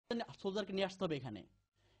সোলজারকে নিয়ে আসতে হবে এখানে,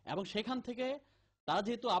 এবং সেখান থেকে তারা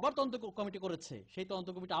যেহেতু আবার তদন্ত কমিটি করেছে, সেই তদন্ত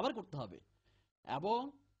কমিটি আবার করতে হবে, এবং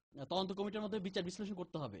তদন্ত কমিটির মধ্যে বিচার বিশ্লেষণ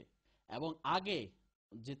করতে হবে, এবং আগে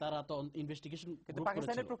যে তারা ইনভেস্টিগেশন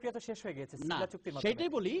পাকিস্তানের প্রক্রিয়া তো শেষ হয়ে গেছে না, চুক্তির মাধ্যমে।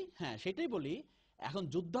 সেটাই বলি এখন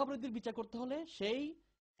যুদ্ধাপরাধীর বিচার করতে হলে সেই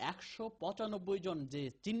 195 জন যে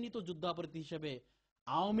চিহ্নিত যুদ্ধাপরাধী হিসেবে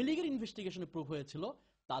আওয়ামী লীগের ইনভেস্টিগেশনে প্রুফ হয়েছিল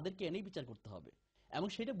তাদেরকে এনেই বিচার করতে হবে, এবং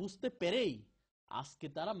সেটা বুঝতে পেরেই আজকে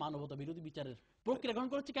তারা মানবতা বিরোধী বিচারের প্রক্রিয়া গ্রহণ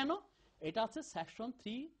করেছে। কেন? এটা আছে সেকশন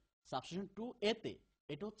 3 সাবসেকশন 2 এতে,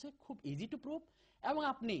 এটা হচ্ছে খুব ইজি টু প্রুফ, এবং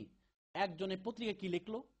আপনি একজনের পত্রিকা কি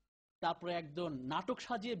লিখলো, তারপরে একজন নাটক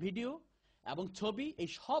সাজিয়ে ভিডিও এবং ছবি, এই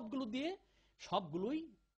সবগুলো দিয়ে সবগুলোই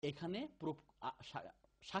এখানে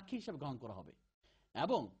সাক্ষী হিসেবে গ্রহণ করা হবে।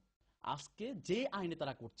 এবং আজকে যে আইনে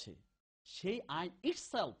তারা করছে সেই আইন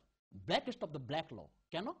ইটসেলফ ব্ল্যাকেস্ট অফ দ্য ব্ল্যাক ল।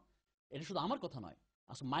 কেন? এটা শুধু আমার কথা নয়,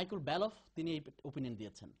 আজকে মাইকেল ব্যালফ তিনি এই ওপিনিয়ন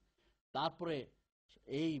দিয়েছেন। তারপরে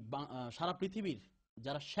এই সারা পৃথিবীর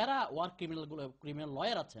যারা সেরা ওয়ার ক্রিমিনাল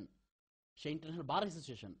লয়ার আছেন, সেই ইন্টারন্যাশনাল বার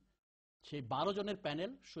অ্যাসোসিয়েশন, সেই 12 জনের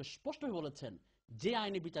প্যানেল সুস্পষ্টভাবে বলেছেন যে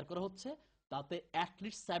আইনে বিচার করা হচ্ছে তাতে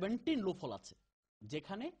অ্যাটলিস্ট 17 লুফল আছে,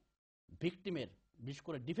 যেখানে ভিকটিমের বিশেষ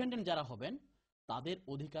করে ডিফেন্ডেন্ট যারা হবেন তাদের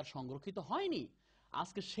অধিকার সংরক্ষিত হয়নি।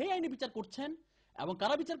 আজকে সেই আইনে বিচার করছেন, এবং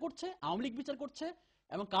কারা বিচার করছে? আওয়ামী লীগ বিচার করছে,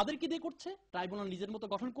 এবং কাদেরকে দিয়ে করছে? ট্রাইব্যুনাল নিজের মতো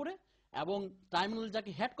গঠন করে, এবং ট্রাইব্যুনাল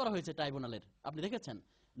যাকে হেড করা হয়েছে ট্রাইব্যুনালের, আপনি দেখেছেন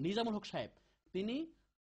নিজামুল হক সাহেব, তিনি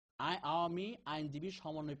আওয়ামী আইনজীবী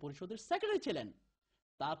সমন্বয় পরিষদের সেক্রেটারি ছিলেন।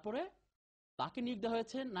 তারপরে তাকে নিয়োগ দেওয়া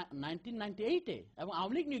হয়েছে 1998-এ, এবং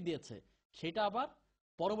আওয়ামী লীগ নিয়োগ দিয়েছে। সেটা আবার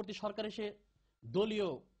পরবর্তী সরকার এসে দলীয়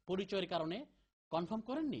পরিচয়ের কারণে কনফার্ম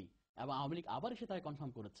করেননি, এবং আওয়ামী লীগ আবার এসে তাকে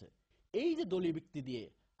কনফার্ম করেছে। এই যে দলীয় ব্যক্তি দিয়ে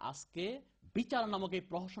আজকে বিচার নামক এই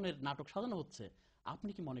প্রহসনের নাটক সাজানো হচ্ছে, আপনি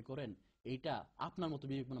কি মনে করেন এইটা আপনার মতো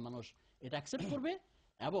বিবেকমান মানুষ এটা অ্যাকসেপ্ট করবে?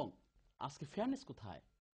 এবং আজকে ফেয়ারনেস কোথায়?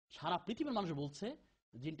 সারা পৃথিবীর মানুষ বলছে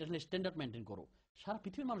যে ইন্টারন্যাশনাল স্ট্যান্ডার্ড মেইনটেইন করো, সারা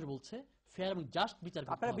পৃথিবীর মানুষ বলছে ফেয়ার এবং জাস্ট বিচার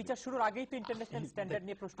করতে হবে। আপনারা বিচার শুরুর আগেই তো ইন্টারন্যাশনাল স্ট্যান্ডার্ড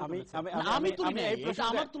নিয়ে প্রশ্ন তুলেছেন। আমি তুলি নাই, এটা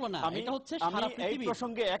আমার তুলনা, এটা হচ্ছে সারা পৃথিবীর। এই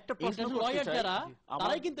প্রসঙ্গে একটা প্রশ্ন লয়ার করতে যারা চাই,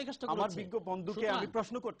 তারাই কিন্তু এই কাজটা করেছে। আমার বিজ্ঞ বন্ধুকে আমি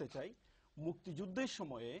প্রশ্ন করতে চাই, মুক্তিযুদ্ধের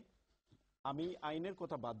সময়ে আমি আইনের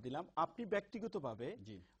কথা বাদ দিলাম, আপনি ব্যক্তিগতভাবে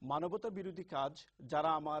মানবতা বিরোধী কাজ যারা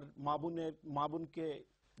আমার মা বোনকে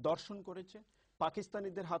দর্শন করেছে,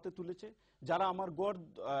 পাকিস্তানিদের হাতে তুলেছে, যারা আমার গড়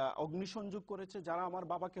অগ্নিসংযোগ করেছে, যারা আমার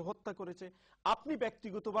বাবাকে হত্যা করেছে, আপনি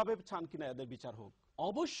ব্যক্তিগতভাবে চান কিনা এদের বিচার হোক?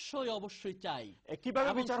 অবশ্যই অবশ্যই চাই।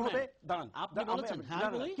 কিভাবে বিচার হবে? দাঁড়ান, আপনি বলেছেন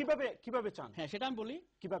কিভাবে চান? হ্যাঁ, সেটা আমি বলি।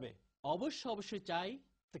 কিভাবে? অবশ্যই চাই।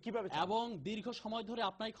 তো কিভাবে? এবং দীর্ঘ সময় ধরে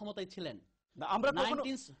আপনাই ক্ষমতায় ছিলেন। আমরা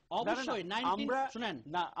অবশ্যই শুনেন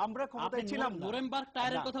না, আমরা ক্ষমতায় ছিলাম না। নুরেমবার্গ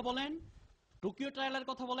ট্রায়ালের কথা বলেন, টোকিও ট্রায়ালের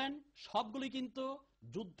কথা বলেন, সবগুলি কিন্তু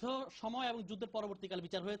যুদ্ধ সময় এবং যুদ্ধের পরবর্তীকালে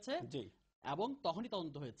বিচার হয়েছে, এবং তখনই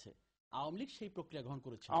তদন্ত হয়েছে। আওয়ামী লীগ সেই প্রক্রিয়া গ্রহণ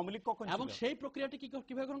করেছে। আওয়ামী লীগ কখন? এবং সেই প্রক্রিয়াটি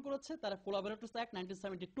কিভাবে গ্রহণ করেছে? তারা কোলাবোরেটরস অ্যাক্ট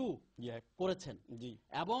 1972 করেছেন।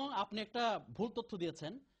 এবং আপনি একটা ভুল তথ্য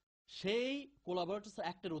দিয়েছেন, সেই কোলাবোরেটরস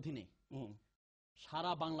অ্যাক্টের অধীনে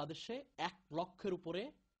সারা বাংলাদেশে 1 লক্ষের উপরে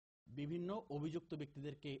বিভিন্ন অভিযুক্ত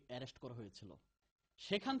ব্যক্তিদেরকে অ্যারেস্ট করা হয়েছিল।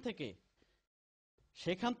 সেখান থেকে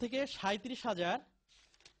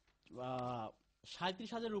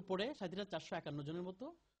 37,000 উপরে 37,451 জনের মতো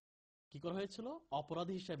কি করা হয়েছিল?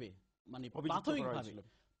 অপরাধী হিসেবে, মানে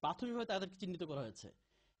প্রাথমিকভাবে তাদেরকে চিহ্নিত করা হয়েছে।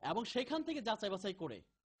 এবং সেখান থেকে যাচাই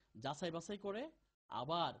বাছাই করে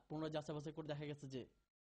আবার পুনরায় যাচাই বাছাই করে দেখা গেছে যে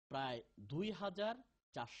প্রায়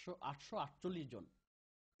 2,848 জন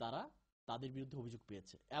তারা তাদের বিরুদ্ধে অভিযোগ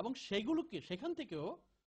পেয়েছে, এবং সেখান থেকেও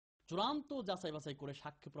চূড়ান্ত যাচাই বাছাই করে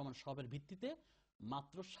সাক্ষ্য প্রমাণ সবের ভিত্তিতে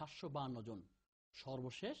মাত্র 752 জন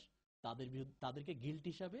সর্বশেষ তাদেরকে গিল্টি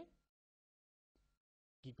হিসাবে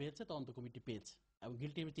কি পেয়েছে? তদন্ত কমিটি পেয়েছে, এবং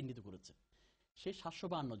গিল্টি হিসেবে চিহ্নিত করেছে সেই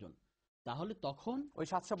 752 জন। তাহলে তখন ওই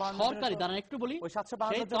 752 সরকারি, দাঁড়ান একটু বলি,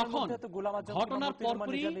 ঘটনার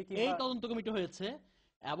পরপরই এই তদন্ত কমিটি হয়েছে,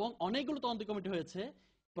 এবং অনেকগুলো তদন্ত কমিটি হয়েছে,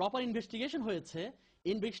 প্রপার ইনভেস্টিগেশন হয়েছে।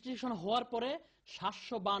 ইনভেস্টিগেশন হওয়ার পরে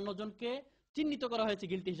 752 জনকে চিহ্নিত করা হয়েছে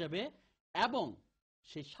গিল্টি হিসেবে, এবং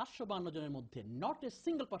সেই 752 জনের মধ্যে not a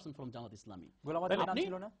single person from Jamaat Islami.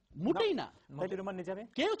 মোটেই না,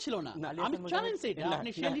 কেউ ছিল না। আমি চ্যালেঞ্জ এটা,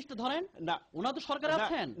 আপনি সেই লিস্ট ধরেন, ওনারা তো সরকার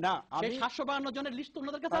আছেন, সেই 752 জনের লিস্ট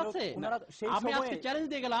ওনাদের কাছে আছে। আমি আজকে চ্যালেঞ্জ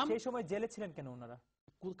দিয়ে গেলাম। সেই সময় জেলে ছিলেন কেন ওনারা?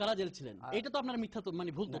 কারা জেল ছিলেন? এটা তো আপনার মিথ্যা,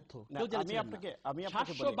 মানে ভুল তথ্য। কেউ জেল ছিলেন না।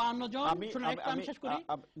 752 জন, শুনুন আমি শেষ করি।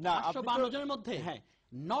 752 জনের মধ্যে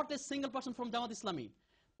not a single person from Jamaat Islami.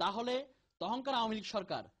 তাহলে তখনকার আওয়ামী লীগ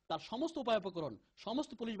সরকার তার সমস্ত উপায় উপকরণ,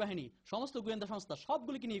 সমস্ত পুলিশ বাহিনী, সমস্ত গোয়েন্দা সংস্থা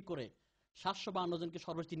সবগুলিকে নিয়োগ করে 752 জনকে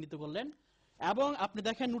সর্বশেষ চিহ্নিত করলেন। এবং আপনি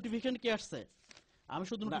দেখেন নোটিফিকেশন কি আসছে, আমি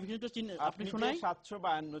শুধু না, নোটিফিকেশনটা আপনি আপনি যে শোনাই।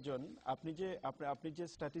 752 জন, আপনি যে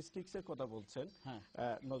স্ট্যাটিস্টিক্স এর কথা বলছেন,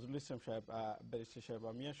 হ্যাঁ নজরুল ইসলাম সাহেব, ব্যারিস্টার সাহেব,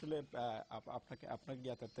 আমি আসলে আপনার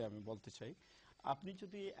জ্ঞাতার্থে আমি বলতে চাই, আপনি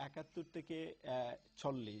যদি 71 থেকে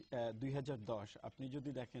 2010 আপনি যদি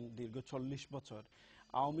দেখেন দীর্ঘ 40 বছর,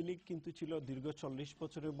 আওয়ামী লীগ কিন্তু ছিল দীর্ঘ 40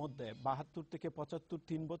 বছরের মধ্যে 72 থেকে 75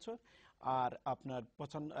 3 বছর, আর আপনার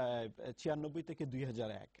 96 থেকে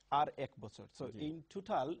 2001 আর 1 বছর। সো ইন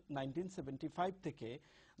টোটাল 1975 থেকে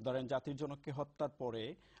ধরেন জাতির জনককে হত্যার পরে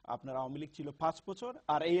আপনার আওয়ামী লীগ ছিল 5 বছর,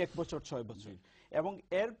 আর এই 1 বছর 6 বছর, এবং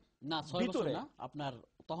এর না 6 বছর ভিতরে না, আপনার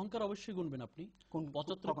তখনকার অবশ্যই গুনবেন আপনি।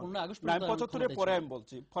 75 কখন? 15 আগস্ট না, আমি পর্যন্ত 75 এর পরে আমি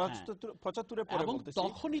বলছি, 75 এর পরে এবং বলতেছি।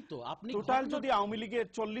 তখনই তো আপনি টোটাল যদি আওয়ামী লীগের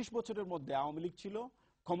 40 বছরের মধ্যে আওয়ামী লীগ ছিল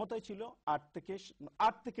ক্ষমতায় ছিল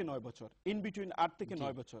 8 থেকে 9 বছর, ইন বিটুইন 8 থেকে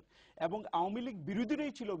 9 বছর, এবং আওয়ামী লীগ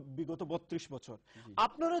বিরোধীরাই ছিল বিগত 32 বছর।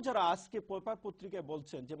 আপনারা যারা আজকে পেপার পত্রিকায়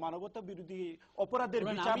বলছেন যে মানবতা বিরোধী অপরাধের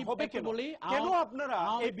বিচার হবে কেন, কেন আপনারা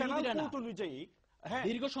এই পেনাল কোড অনুযায়ী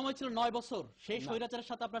দীর্ঘ সময় ছিল 9 বছর, সেই স্বৈরাচারের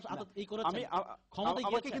সাথে আপনার এই করেছেন, ক্ষমতায় আমাকে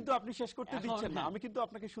গিয়েছেন। কিন্তু আপনি শেষ করতে দিচ্ছেন না, আমি কিন্তু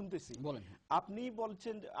আপনাকে শুনতেছি। বলেন।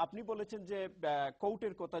 আপনি বলেছেন যে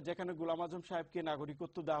কোর্টের কথা, যেখানে গোলাম আজম সাহেবকে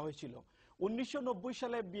নাগরিকত্ব দেওয়া হয়েছিল 1990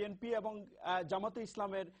 সালে বিএনপি এবং জামাতে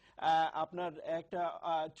ইসলামের আপনার একটা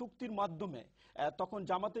চুক্তির মাধ্যমে, তখন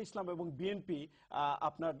জামাতে ইসলাম এবং বিএনপি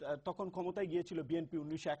আপনার তখন ক্ষমতায় গিয়েছিল বিএনপি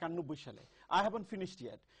 1991 সালে। I haven't finished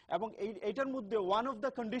yet. এবং এইটার মধ্যে ওয়ান অফ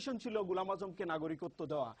দ্য কন্ডিশন ছিল গোলাম আজমকে নাগরিকত্ব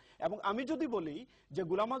দেওয়া। এবং আমি যদি বলি যে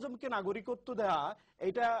গোলাম আজমকে নাগরিকত্ব দেওয়া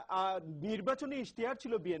এটা নির্বাচনী ইশতেহার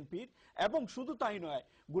ছিল বিএনপির, এবং শুধু তাই নয়,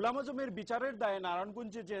 গোলাম আজমের বিচারের দায়ে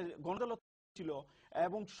নারায়ণগঞ্জে যে গণআদালত ছিল,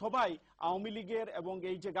 এবং সবাই আওয়ামী লীগের এবং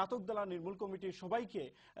এই যে ঘাতক দলা নির্মূল কমিটির সবাইকে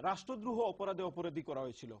রাষ্ট্রদ্রোহ অপরাধে অপরাধী করা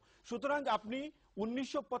হয়েছিল। সুতরাং আপনি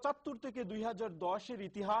 1975 থেকে 2010 এর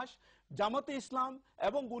ইতিহাস, জামাতে ইসলাম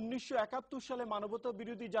এবং 1971 সালে মানবতা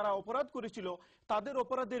বিরোধী যারা অপরাধ করেছিল তাদের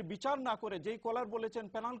অপরাধের বিচার না করে, যেই কলার বলেছেন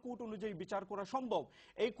পেনাল কোড অনুযায়ী বিচার করা সম্ভব,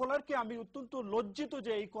 এই কলারকে আমি অত্যন্ত লজ্জিত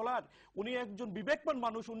যে এই কলার, উনি একজন বিবেকবান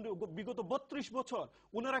মানুষ, বিগত 32 বছর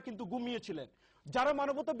উনারা কিন্তু ঘুমিয়েছিলেন। যারা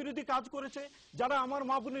মানবতা বিরোধী কাজ করেছে, যারা আমার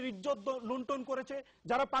মা বোনের ইজ্জত লুণ্ঠন করেছে,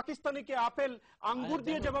 যারা পাকিস্তানিকে আপেল আঙ্গুর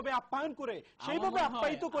দিয়ে যেভাবে আপ্যায়ন করে সেইভাবে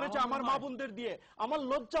আপ্যায়িত করেছে আমার মা বোনদের দিয়ে, আমার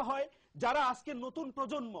লজ্জা হয় যারা আজকে নতুন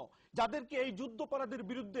প্রজন্ম, যাদেরকে এই যুদ্ধাপরাধের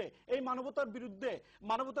বিরুদ্ধে, এই মানবতার বিরুদ্ধে,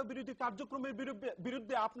 মানবতা বিরোধী কার্যক্রমের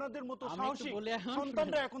বিরুদ্ধে আপনাদের মতো সাহসী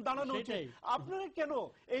সন্তানরা এখন দাঁড়ানো উচিত। আপনারা কেন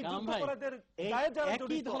এই যুদ্ধাপরাধের দায়ে যারা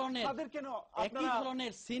জড়িত তাদের কেন একই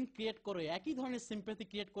ধরনের সিন ক্রিয়েট করে, একই ধরনের সিম্প্যাথি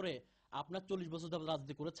ক্রিয়েট করে আপনার 40 বছর ধরে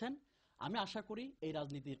রাজনীতি করেছেন? আমি আশা করি এই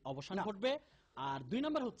রাজনীতির অবসান ঘটবে। আর 2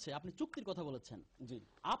 নাম্বার হচ্ছে, আপনি চুক্তির কথা বলেছেন,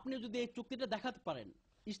 আপনি যদি এই চুক্তিটা দেখাতে পারেন,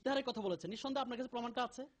 ইশতেহারের কথা বলেছেন, নিঃসন্দেহে আপনার কাছে প্রমাণটা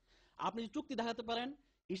আছে, আপনি যদি চুক্তি দেখাতে পারেন,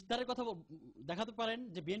 ইশতেহারের কথা দেখাতে পারেন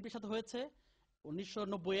যে বিএনপির সাথে হয়েছে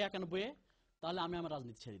 1990-91, তাহলে আমি আমার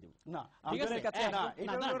রাজনীতি ছেড়ে দেব। না, আমাদের কাছে না,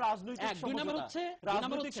 এটা হলো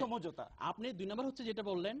রাজনৈতিক সমঝোতা। আপনি 2 নাম্বার হচ্ছে যেটা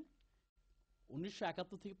বললেন,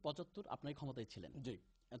 1971 থেকে 75 আপনার ক্ষমতায় ছিলেন,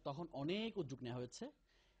 তখন অনেক উদ্যোগ নেওয়া হয়েছে,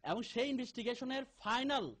 এবং সেই ইনভেস্টিগেশনের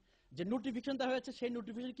ফাইনাল যে নোটিফিকেশন দেওয়া হয়েছে, সেই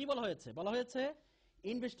নোটিফিকেশন কি বলা হয়েছে? বলা হয়েছে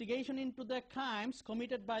investigation into the crimes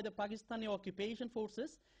committed by the Pakistani occupation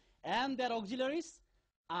forces and their auxiliaries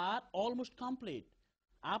are almost complete.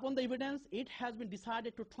 Upon the evidence, it has been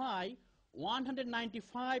decided to try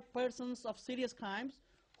 195 persons of serious crimes,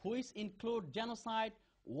 which include genocide,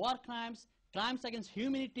 war crimes, crimes against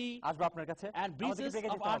humanity, আসবো আপনার কাছে, and breaches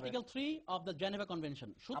of Article 3 of the Geneva Convention.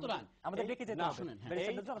 সুতরাং আমাদের ব্রেকে যেতে হবে, শুনেন,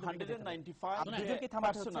 195 দুজনকে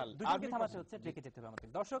থামাতে হচ্ছে, ব্রেকে যেতে হবে আমাদের।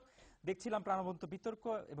 দর্শক, দেখছিলাম প্রাণবন্ত বিতর্ক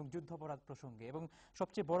এবং যুদ্ধাপরাধ প্রসঙ্গে, এবং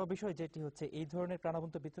সবচেয়ে বড় বিষয় যেটি হচ্ছে, এই ধরনের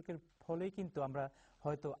প্রাণবন্ত বিতর্কের ফলেই কিন্তু আমরা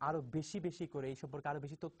হয়তো আরো বেশি করে এই সম্পর্কে আরো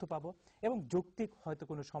বেশি তথ্য পাবো, এবং যৌক্তিক হয়তো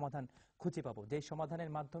কোনো সমাধান খুঁজে পাবো, যে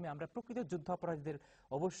সমাধানের মাধ্যমে আমরা প্রকৃত যুদ্ধাপরাধীদের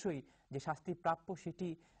অবশ্যই যে শাস্তি প্রাপ্য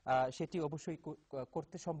সেটি অবশ্যই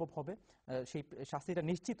করতে সম্ভব হবে, সেই শাস্তিটা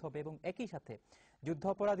নিশ্চিত হবে, এবং একই সাথে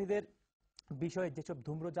যুদ্ধাপরাধীদের বিষয়ে যেসব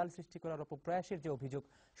ধূম্রজাল সৃষ্টি করার অপপ্রয়াসের যে অভিযোগ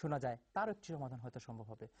শোনা যায়, তার একটি সমাধান হয়তো সম্ভব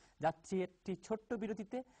হবে। যাচ্ছি একটি ছোট্ট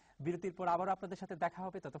বিরতিতে, বিরতির পর আবার আপনাদের সাথে দেখা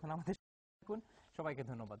হবে, ততক্ষণ আমাদের থাকুন, সবাইকে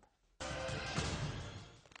ধন্যবাদ।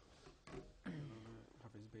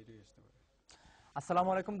 আসসালামু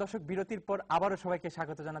আলাইকুম দর্শক, বিরতির পর আবারও সবাইকে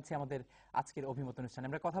স্বাগত জানাচ্ছি আমাদের আজকের অভিমত অনুষ্ঠানে।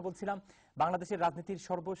 আমরা কথা বলছিলাম বাংলাদেশের রাজনীতির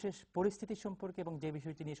সর্বশেষ পরিস্থিতি সম্পর্কে, এবং যে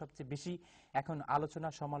বিষয়টি নিয়ে সবচেয়ে বেশি এখন আলোচনা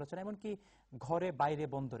সমালোচনা, এমনকি ঘরে বাইরে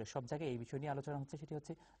বন্দরে সব জায়গায় এই বিষয় নিয়ে আলোচনা হচ্ছে, সেটি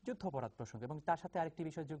হচ্ছে যুদ্ধাপরাধ প্রসঙ্গ। এবং তার সাথে আরেকটি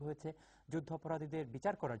বিষয় যোগ হয়েছে, যুদ্ধাপরাধীদের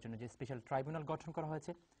বিচার করার জন্য যে স্পেশাল ট্রাইব্যুনাল গঠন করা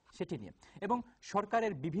হয়েছে সেটি নিয়ে, এবং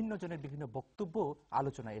সরকারের বিভিন্ন জনের বিভিন্ন বক্তব্য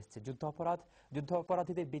আলোচনায় এসেছে।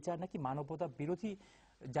 যুদ্ধাপরাধীদের বিচার নাকি মানবতা বিরোধী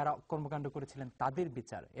যারা কর্মকাণ্ড করেছিলেন তাদের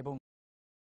বিচার এবং